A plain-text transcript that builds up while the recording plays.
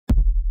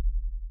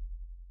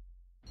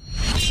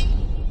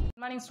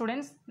Morning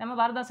students, நம்ம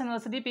பாரதாஸ்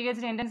university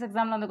PhD entrance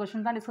எக்ஸாமில் அந்த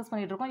கொஸ்டின் தான் டிஸ்கஸ்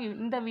பண்ணிட்டு இருக்கோம்.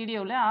 இந்த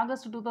வீடியோவில்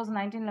ஆகஸ்ட்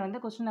 2019 வந்து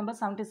கொஸ்டின் நம்பர்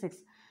 76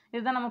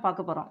 இதுதான் நம்ம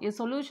பார்க்க போகிறோம். A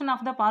solution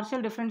of the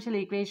partial differential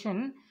equation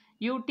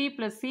ut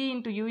plus c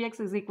into ux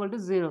is equal to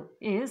 0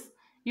 is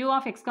u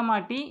of x comma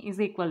t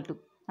is equal to,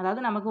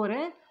 அதாவது நமக்கு ஒரு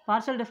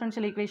partial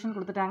differential equation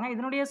கொடுத்துட்டாங்க.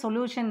 இதனுடைய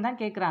சொல்யூஷன்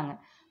தான் கேட்குறாங்க.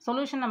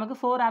 சொல்யூஷன் நமக்கு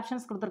 4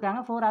 ஆப்ஷன்ஸ்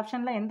கொடுத்துருக்காங்க. 4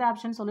 ஆப்ஷனில் எந்த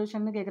ஆப்ஷன்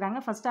சொல்யூஷன் கேட்குறாங்க.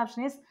 First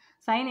option is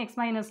sin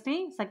x minus t,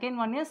 second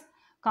one is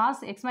cos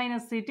x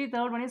minus ct,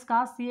 third one is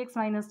cos cx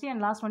minus t and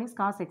last one is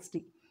cos xt.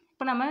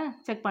 இப்போ நம்ம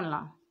check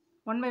பண்ணலாம்,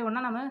 one by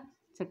ஒன்னாக நம்ம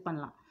check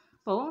பண்ணலாம்.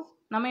 இப்போது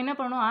நம்ம என்ன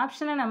பண்ணணும்,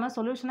 ஆப்ஷனை நம்ம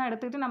சொல்யூஷனாக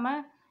எடுத்துக்கிட்டு நம்ம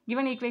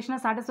கிவன் ஈக்குவேஷனை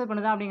சாட்டிஸ்ஃபை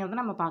பண்ணுதா அப்படிங்கிறத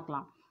நம்ம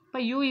பார்க்கலாம்.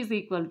 இப்போ u is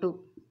equal to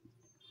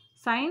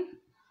sin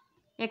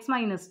x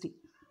minus t,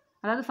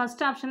 அதாவது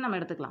ஃபஸ்ட் ஆப்ஷன் நம்ம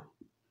எடுத்துக்கலாம்.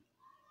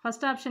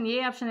 ஃபஸ்ட் ஆப்ஷன் ஏ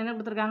ஆப்ஷன் என்ன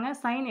கொடுத்துருக்காங்க,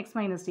 sin x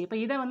minus t. இப்போ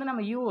இதை வந்து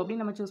நம்ம u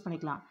அப்படின்னு நம்ம சூஸ்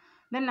பண்ணிக்கலாம்.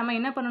 தென் நம்ம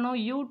என்ன பண்ணணும்,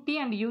 ut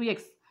and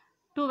ux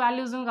two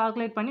வேல்யூஸும்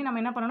calculate பண்ணி நம்ம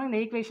என்ன பண்ணணும், இந்த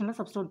ஈக்குவேஷனில்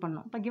சப்ஸ்டிட்யூட்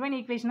பண்ணணும். இப்போ கிவன்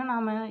ஈக்குவேஷனை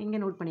நாம் இங்கே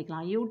நோட்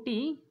பண்ணிக்கலாம். ut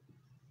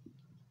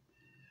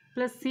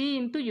plus c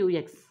into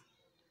ux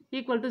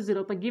equal to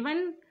 0. இப்போ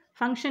கிவன்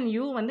ஃபங்க்ஷன்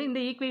u வந்து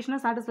இந்த ஈக்குவேஷனை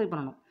சாட்டிஸ்ஃபை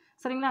பண்ணணும்,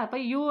 சரிங்களா? இப்போ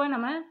யூவை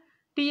நம்ம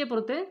டீயை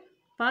பொறுத்து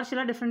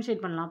பார்ஷியலாக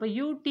டிஃப்ரென்ஷியேட் பண்ணலாம். இப்போ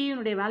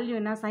யூடியினுடைய வேல்யூ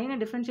என்ன, சைனை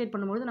டிஃப்ரென்ஷியேட்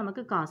பண்ணும்போது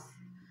நமக்கு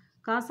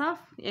cos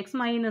of X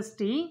minus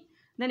D.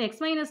 Then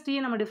X minus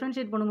டீயை நம்ம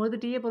டிஃப்ரென்ஷியேட்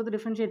பண்ணும்போது டீயை பொறுத்து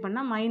டிஃப்ரென்ஷியேட்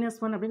பண்ணால்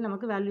 -1 அப்படின்னு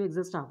நமக்கு வேல்யூ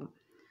எக்ஸிஸ்ட் ஆகும்.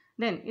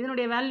 தென்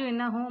இதனுடைய வேல்யூ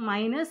என்ன ஆகும்,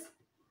 minus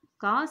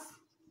cos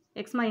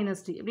X minus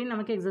D அப்படின்னு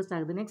நமக்கு எக்ஸிஸ்ட்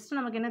ஆகுது. நெக்ஸ்ட்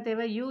நமக்கு என்ன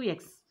தேவை,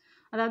 யூஎக்ஸ்,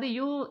 அதாவது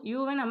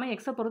யூவை நம்ம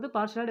எக்ஸை பொறுத்து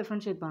பார்ஷியலாக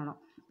டிஃப்ரென்ஷியேட் பண்ணணும்.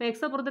 இப்போ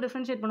எக்ஸை பொறுத்து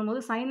டிஃப்ரென்ஷியேட்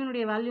பண்ணும்போது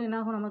சைனுடைய வேல்யூ என்ன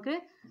ஆகும், நமக்கு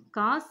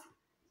காஸ்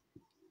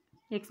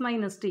எக்ஸ்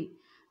மைனஸ் டி.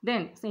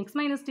 தென் எக்ஸ்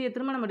மைனஸ் டியை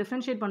திரும்ப நம்ம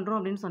டிஃப்ரென்ஷியேட் பண்ணுறோம்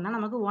அப்படின்னு சொன்னால்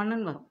நமக்கு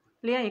 1 வரும்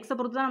இல்லையா? எக்ஸை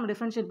பொறுத்து தான் நம்ம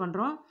டிஃப்ரென்ஷியேட்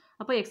பண்ணுறோம்.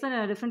 அப்போ எக்ஸை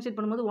டிஃப்ரென்ஷியேட்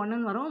பண்ணும்போது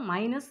 1 வரும்,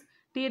 மைனஸ்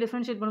டியை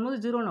டிஃப்ரென்ஷியேட் பண்ணும்போது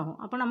 0 ஆகும்.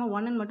 அப்போ நம்ம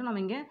 1 மட்டும்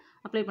நம்ம இங்கே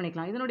அப்ளை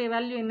பண்ணிக்கலாம். இதனுடைய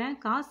வேல்யூ என்ன,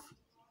 காஸ்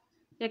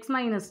எக்ஸ்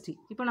மைனஸ் டி.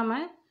 இப்போ நம்ம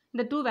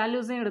இந்த டூ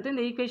வேல்யூஸையும் எடுத்து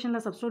இந்த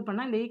ஈக்குவேஷனில் சப்ஸ்டிட்யூட்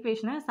பண்ணால் இந்த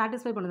ஈக்குவேஷனை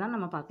சாட்டிஸ்ஃபை பண்ணுதான்னு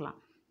நம்ம பார்க்கலாம்.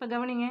 இப்போ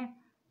கவனிங்க,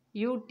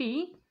 ut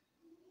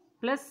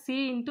plus C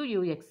into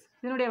UX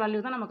இதனுடைய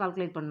வேல்யூ தான் நம்ம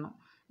கால்குலேட் பண்ணணும்.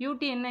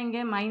 ut என்ன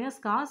இங்கே, minus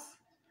cos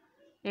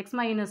X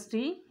minus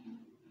D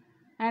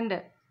and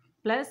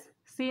plus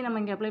C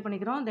நம்ம இங்கே அப்ளை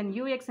பண்ணிக்கிறோம். தென்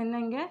யூஎக்ஸ்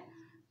என்ன இங்கே,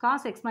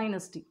 காஸ் எக்ஸ்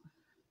மைனஸ் டி.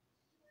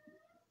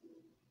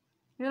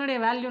 இதனுடைய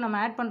வேல்யூ நம்ம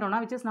ஆட் பண்ணுறோம்னா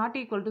which is not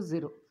equal to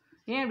 0.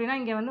 ஏன் அப்படின்னா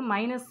இங்கே வந்து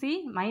minus C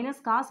minus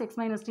cos X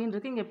minus டின்னு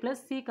இருக்குது, இங்கே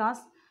plus C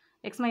cos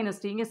X minus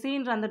D. இங்கே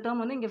சின்ற அந்த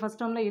டேர்ம் வந்து இங்கே ஃபஸ்ட்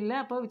டேர்மில் இல்லை,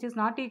 அப்போ which is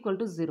not equal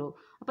to 0.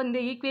 அப்போ இந்த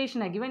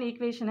ஈக்குவேஷனை கிவன்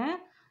ஈக்குவேஷனை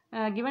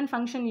given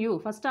function you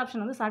first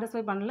option வந்து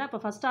சாட்டிஸ்ஃபை பண்ணல.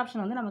 அப்போ ஃபஸ்ட்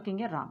ஆப்ஷன் வந்து நமக்கு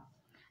இங்கே ராங்.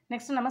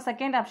 நெக்ஸ்ட் நம்ம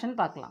செகண்ட் ஆப்ஷன்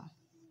பார்க்கலாம்.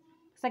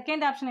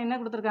 செகண்ட் ஆப்ஷன் என்ன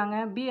கொடுத்துருக்காங்க,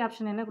 பி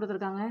ஆப்ஷன் என்ன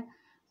கொடுத்துருக்காங்க,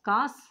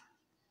 காஸ்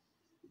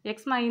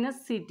எக்ஸ்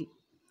மைனஸ் சிடி.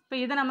 இப்போ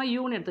இதை நம்ம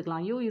யூன்னு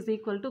எடுத்துக்கலாம். You is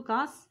equal to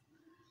cos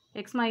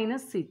X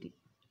minus CD.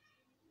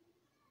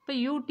 இப்போ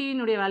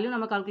யூடியினுடைய வேல்யூ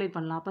நம்ம கால்குலேட்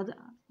பண்ணலாம். அப்போ அது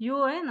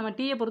யூவை நம்ம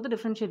டீயை பொறுத்து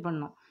டிஃப்ரென்ஷியேட்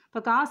பண்ணணும். இப்போ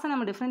காசை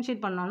நம்ம டிஃப்ரென்ஷியேட்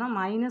பண்ணோம்னா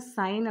மைனஸ்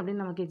சைன்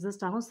அப்படின்னு நமக்கு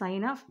எக்ஸிஸ்ட் ஆகும்,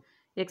 sign of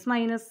X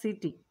minus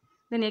CD.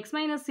 Then X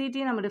minus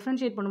சிடியை நம்ம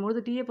டிஃப்ரென்ஷியேட்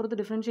பண்ணும்போது டீயை பொறுத்து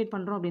டிஃப்ரென்ஷியேட்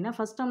பண்ணுறோம் அப்படின்னா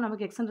ஃபஸ்ட் டேர்ம்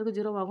நமக்கு எக்ஸ்ன்றது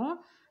 0 ஆகும்,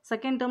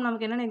 செகண்ட் டேர்ம்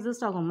நமக்கு என்னென்ன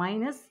எக்ஸிஸ்ட் ஆகும்,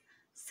 மைனஸ்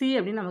சி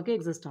அப்படின்னு நமக்கு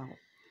எக்ஸிஸ்ட் ஆகும்.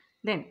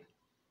 தென்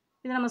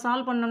இதை நம்ம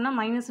சால்வ் பண்ணோம்னா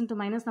மைனஸ்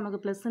இன்ட்டு மைனஸ் நமக்கு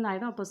ப்ளஸ்ன்னு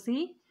ஆகிடும். அப்போ C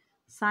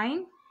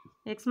sine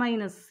x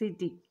minus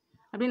CD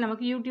அப்படின்னு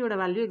நமக்கு யூடியோட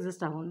வேல்யூ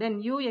எக்ஸிஸ்ட் ஆகும். தென்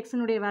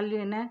யூஎக்ஸினுடைய வேல்யூ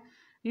என்ன,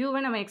 யூவை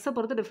நம்ம எக்ஸை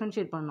பொறுத்து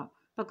டிஃப்ரென்ஷியேட் பண்ணணும்.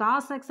 இப்போ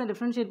காஸ் எக்ஸை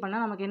டிஃப்ரென்ஷியேட்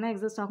பண்ணால் நமக்கு என்ன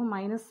எக்ஸிஸ்ட் ஆகும்,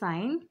 minus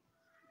sine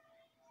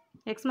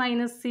x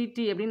minus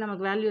CD அப்படின்னு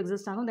நமக்கு வேல்யூ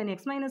எக்ஸிஸ்ட் ஆகும். தென்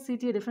எக்ஸ் மைனஸ்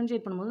சிடியை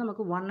டிஃப்ரென்ஷியேட் பண்ணும்போது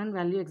நமக்கு 1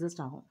 வேல்யூ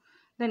எக்ஸிஸ்ட் ஆகும்.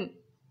 தென்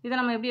இதை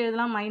நம்ம எப்படி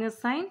எழுதலாம், minus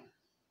sine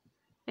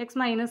x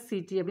minus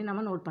CD அப்படின்னு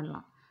நம்ம நோட்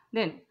பண்ணலாம்.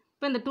 தென்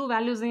இப்போ இந்த டூ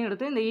வேல்யூஸையும்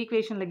எடுத்து இந்த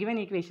ஈக்குவேஷனில்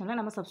கிவன் ஈக்குவேஷனில்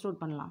நம்ம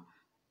சப்ஸ்டிட்யூட் பண்ணலாம்.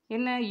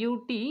 என்ன,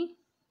 ut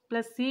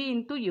plus C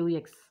into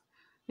UX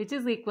which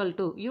is equal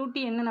to ut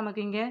என்ன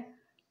நமக்கு இங்கே,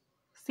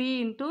 c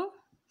into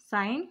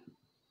sin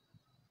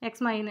x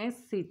minus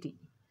ct.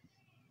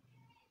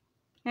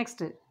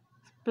 Next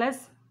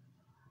plus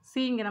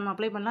c இங்கே நம்ம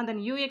அப்ளை பண்ணலாம்.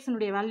 தென் ux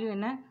வேல்யூ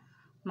என்ன,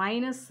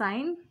 minus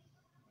sin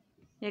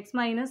x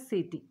minus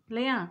ct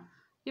இல்லையா?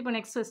 இப்போ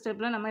நெக்ஸ்ட்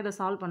ஸ்டெப்பில் நம்ம இதை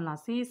சால்வ் பண்ணலாம்.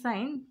 c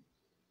sin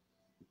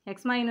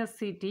x minus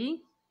ct,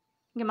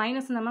 இங்கே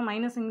மைனஸ் நம்ம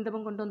மைனஸ் இந்த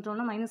பக்கம் கொண்டு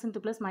வந்துட்டோம்னா மைனஸ்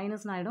இன்ட்டு ப்ளஸ்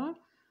மைனஸ்னு ஆகிடும்,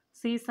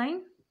 c sin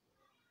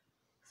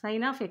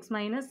sign of X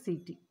minus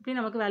CD இப்படி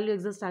நமக்கு வேல்யூ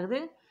எக்ஸிஸ்ட் ஆகுது.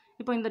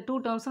 இப்போ இந்த டூ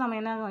டேர்ம்ஸும் நம்ம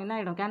என்ன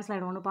ஆகிடும், கேன்சல்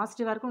ஆகிடும். ஒன்று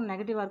பாசிட்டிவாக இருக்கும்,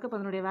 நெகட்டிவாக இருக்குது. இப்போ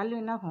அதனுடைய வேல்யூ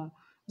என்ன ஆகும்,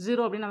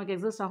 0 அப்படின்னு நமக்கு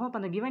எக்ஸிஸ்ட் ஆகும். இப்போ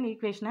அந்த கிவன்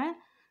ஈக்குவேஷனை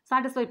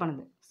சாட்டிஸ்ஃபை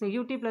பண்ணுது. So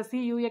யூடி plus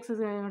C UX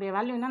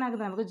value என்ன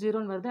ஆகுது, நமக்கு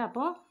 0ன்னு வருது.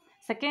 அப்போது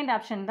செகண்ட்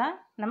ஆப்ஷன் தான்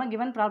நம்ம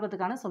கிவன்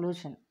ப்ராப்ளத்துக்கான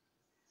சொல்யூஷன்.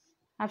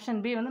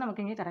 ஆப்ஷன் பி வந்து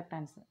நமக்கு இங்கே கரெக்ட்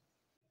ஆன்சர்.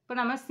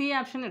 இப்போ நம்ம சி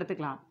ஆப்ஷன்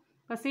எடுத்துக்கலாம்.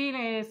 இப்போ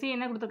சி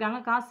என்ன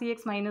கொடுத்துருக்காங்க, காஸ்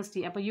சிஎக்ஸ் மைனஸ்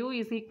டி. அப்போ you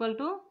is equal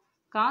to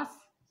cos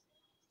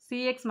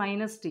CX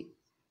minus D.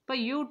 இப்போ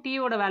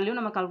யூடியோட வேல்யூ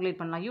நம்ம கால்குலேட்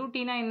பண்ணலாம்.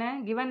 யூடினா என்ன,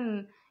 கிவன்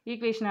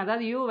ஈக்குவேஷன்,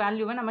 அதாவது யூ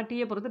வேல்யூவை நம்ம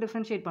டீயை பொறுத்து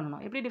டிஃப்ரென்ஷியேட்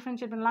பண்ணணும். எப்படி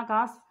டிஃப்ரென்ஷியேட் பண்ணலாம்,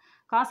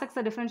 காஸ்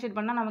எக்ஸை டிஃப்ரென்ஷியேட்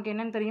பண்ணால் நமக்கு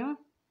என்னென்னு தெரியும்,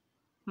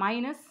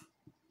 minus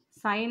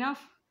sign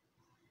of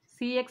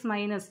cx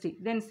minus t.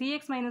 Then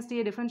cx minus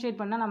t differentiate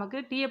பண்ணால் நமக்கு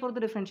t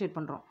பொறுத்து differentiate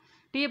பண்ணுறோம்.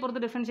 t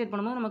பொறுத்து differentiate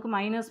பண்ணும்போது நமக்கு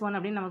 -1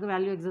 அப்படின்னு நமக்கு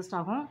வேல்யூ எக்ஸிஸ்ட்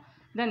ஆகும்.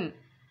 தென்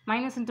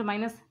மைனஸ் இன்ட்டு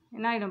மைனஸ்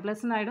என்ன ஆகிடும்,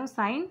 ப்ளஸ்ன்னு ஆகிடும்,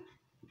 சைன்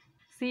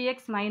cx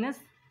minus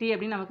t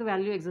அப்படின்னு நமக்கு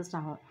வேல்யூ எக்ஸிஸ்ட்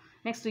ஆகும்.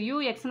 நெக்ஸ்ட்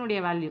ux-னுடைய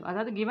வேல்யூ,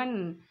 அதாவது கிவன்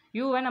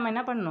யூவை நம்ம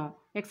என்ன பண்ணணும்,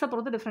 எக்ஸை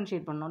பொறுத்து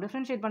டிஃப்ரென்ஷியேட் பண்ணணும்.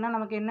 டிஃப்ரென்ஷியேட் பண்ணால்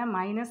நமக்கு என்ன,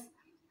 minus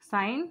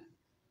sign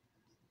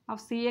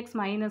of cx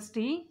minus t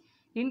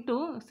into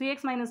cx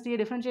minus t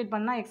differentiate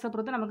பண்ணால் எக்ஸை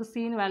பொறுத்து நமக்கு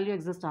cன்னு வேல்யூ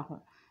எக்ஸிஸ்ட்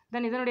ஆகும்.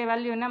 தென் இதனுடைய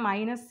வேல்யூ என்ன,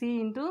 minus c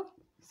into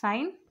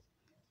sign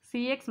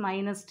cx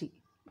minus t.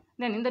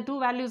 தென் இந்த டூ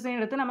வேல்யூஸையும்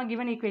எடுத்து நம்ம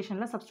கிவன்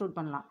ஈக்குவேஷனில் சப்ஸ்டியூட்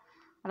பண்ணலாம்.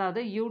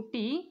 அதாவது ut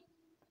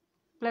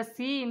plus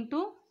c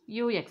into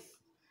ux.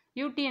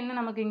 ut என்ன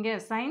நமக்கு இங்கே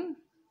sign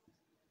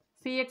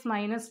cx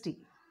minus t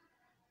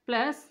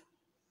plus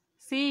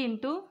c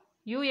into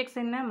ux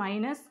என்ன,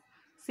 minus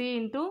c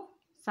into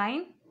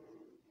sign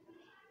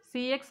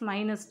cx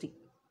minus t.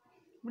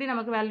 இப்படி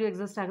நமக்கு வேல்யூ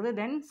எக்ஸிஸ்ட் ஆகுது.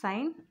 தென்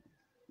sign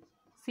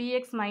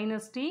cx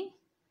minus t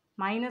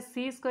minus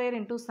c square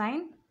into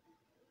sign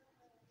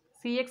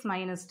cx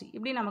minus t.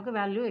 இப்படி நமக்கு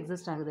value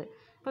exist ஆகுது.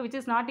 இப்போ which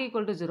is not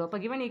equal to 0. இப்போ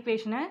given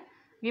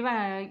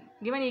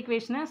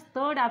ஈக்குவேஷனை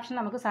தேர்ட் ஆப்ஷன்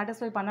நமக்கு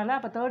சாட்டிஸ்ஃபை பண்ணலை.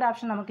 அப்போ தேர்ட்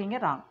ஆப்ஷன் நமக்கு இங்கே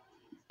ராங்.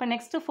 இப்போ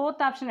நெக்ஸ்ட்டு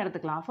ஃபோர்த் ஆப்ஷன்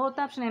எடுத்துக்கலாம். ஃபோர்த்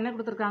ஆப்ஷன் என்ன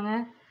கொடுத்துருக்காங்க,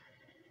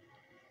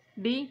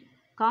 d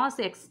cos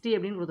xt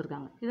அப்படின்னு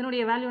கொடுத்துருக்காங்க.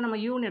 இதனுடைய வேல்யூ நம்ம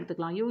யூன்னு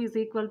எடுத்துக்கலாம். u is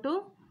equal to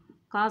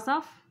cos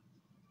of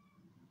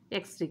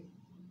xt.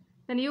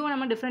 தென் யூவை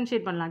நம்ம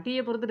டிஃப்ரென்ஷியேட் பண்ணலாம்.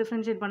 டீயை பொறுத்து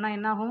டிஃப்ரென்ஷியேட் பண்ணால்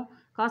என்ன ஆகும்,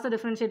 காசை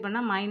டிஃப்ரென்ஷியேட்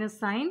பண்ணால் மைனஸ்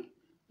சைன்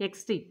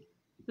xt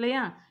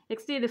இல்லையா.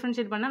 xtயை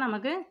டிஃப்ரென்ஷியேட் பண்ணால்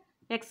நமக்கு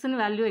எக்ஸ்ன்னு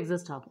வேல்யூ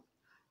எக்ஸிஸ்ட் ஆகும்.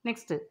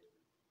 நெக்ஸ்ட்டு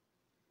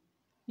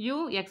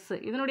ux,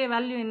 இதனுடைய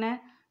வேல்யூ என்ன,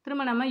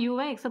 திரும்ப நம்ம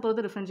யூவை எக்ஸை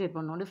பொறுத்து டிஃப்ரென்ஷியேட்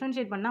பண்ணணும்.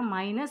 டிஃப்ரென்ஷியேட் பண்ணால்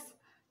மைனஸ்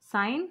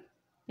சைன்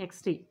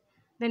xt.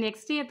 தென்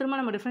xtயை திரும்ப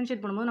நம்ம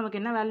டிஃப்ரென்ஷியேட் பண்ணும்போது நமக்கு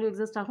என்ன வேல்யூ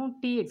எக்ஸிஸ்ட் ஆகும்,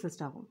 t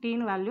எக்ஸிஸ்ட் ஆகும்.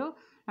 tன்னு வேல்யூ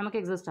நமக்கு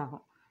எக்ஸிஸ்ட்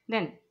ஆகும்.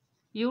 தென்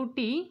ut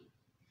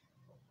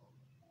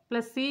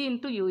plus c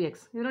into ux.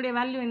 இதனுடைய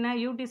வேல்யூ என்ன,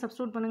 ut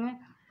சப்ஸ்டியூட் பண்ணுங்கள்,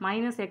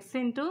 minus X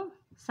into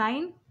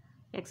sign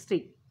xt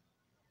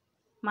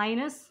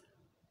minus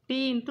t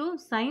into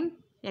sign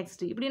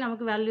xt. இப்படி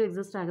நமக்கு வேல்யூ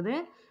எக்ஸிஸ்ட் ஆகுது,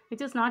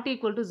 which is not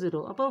equal to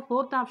 0. அப்போ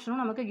ஃபோர்த்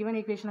ஆப்ஷனும் நமக்கு கிவன்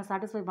ஈக்குவேஷனை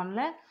சாட்டிஸ்ஃபை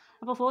பண்ணல.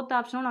 அப்போ ஃபோர்த்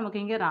ஆப்ஷனும் நமக்கு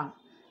இங்கே ராங்.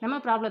 நம்ம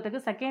ப்ராப்ளத்துக்கு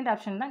செகண்ட்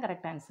ஆப்ஷன் தான்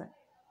கரெக்ட் ஆன்சர்.